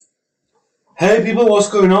Hey people, what's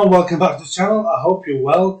going on? Welcome back to the channel. I hope you're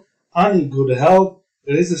well and in good health.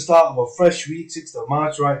 It is the start of a fresh week, 6th of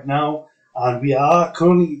March right now, and we are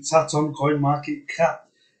currently sat on CoinMarketCap.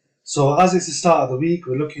 So as it's the start of the week,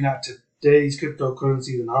 we're looking at today's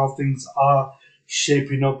cryptocurrencies and how things are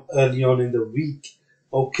shaping up early on in the week.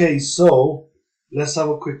 Okay, so let's have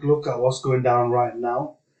a quick look at what's going down right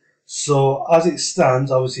now. So as it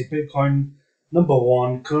stands, obviously Bitcoin number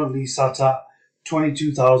one currently sat at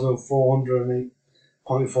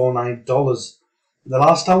 $22,408.49. The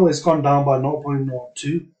last hour it's gone down by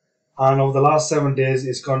 0.02, and over the last 7 days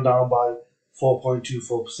it's gone down by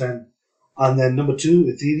 4.24%. And then number two,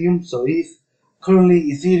 Ethereum, so ETH.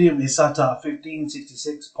 Currently Ethereum is sat at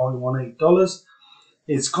 $1566.18.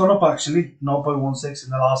 It's gone up actually 0.16 in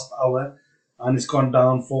the last hour, and it's gone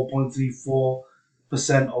down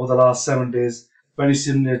 4.34% over the last 7 days. Very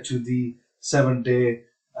similar to the 7-day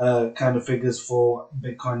kind of figures for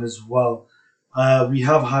Bitcoin as well. We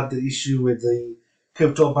have had the issue with the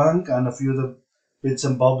crypto bank and a few other bits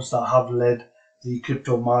and bobs that have led the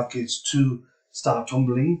crypto markets to start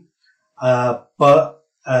tumbling. But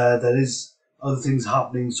there is other things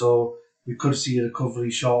happening, so we could see a recovery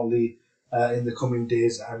shortly in the coming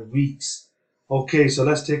days and weeks. Okay, so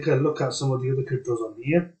let's take a look at some of the other cryptos on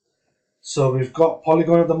here. So we've got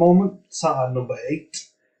Polygon at the moment, sat at number 8.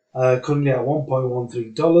 Currently at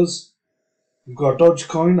 $1.13. We've got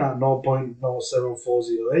Dogecoin at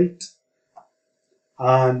 0.07408.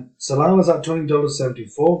 And Solana's at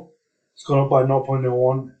 $20.74. It's gone up by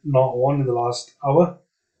 0.01 in the last hour.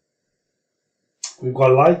 We've got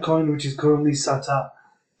Litecoin, which is currently sat at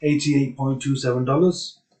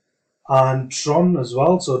 $88.27. And Tron as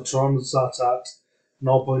well. So Tron sat at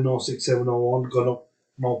 0.06701, gone up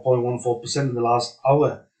 0.14% in the last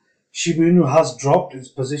hour. Shiba Inu has dropped its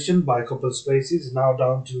position by a couple of spaces, now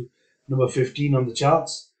down to number 15 on the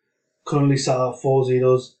charts. Currently sat at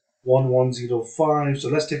 4.01105. So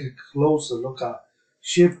let's take a closer look at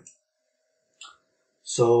SHIB.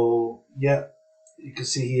 So yeah, you can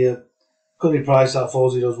see here, currently priced at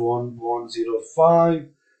 4.01105.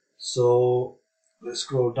 So let's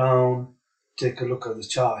scroll down, take a look at the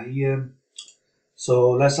chart here.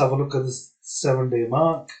 So let's have a look at the 7-day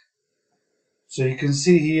mark. So you can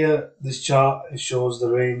see here, this chart, it shows the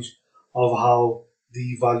range of how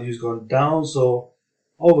the value's gone down. So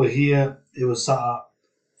over here, it was sat at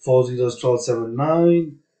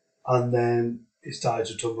 4.01279, and then it started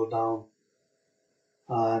to tumble down,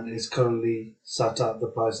 and it's currently sat at the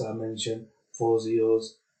price that I mentioned,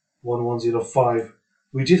 4.01105.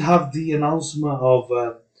 We did have the announcement of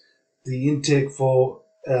the intake for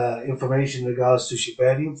information in regards to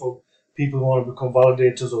Shibarium for people who want to become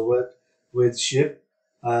validators or work with SHIB.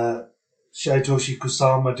 Satoshi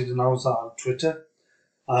Kusama did announce that on Twitter.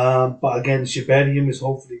 But again, Shibarium is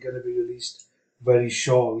hopefully going to be released very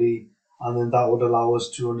shortly, and then that would allow us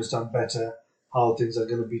to understand better how things are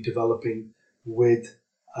going to be developing with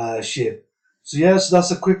SHIB. So yes,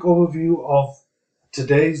 that's a quick overview of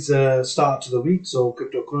today's start to the week, so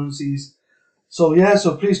cryptocurrencies. So yeah,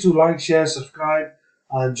 so please do like, share, subscribe,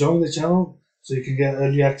 and join the channel so you can get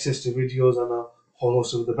early access to videos and a whole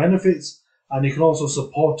host of the benefits. And you can also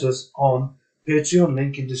support us on Patreon,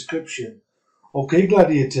 link in description. Okay,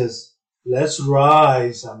 gladiators, let's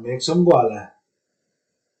rise and make some guala.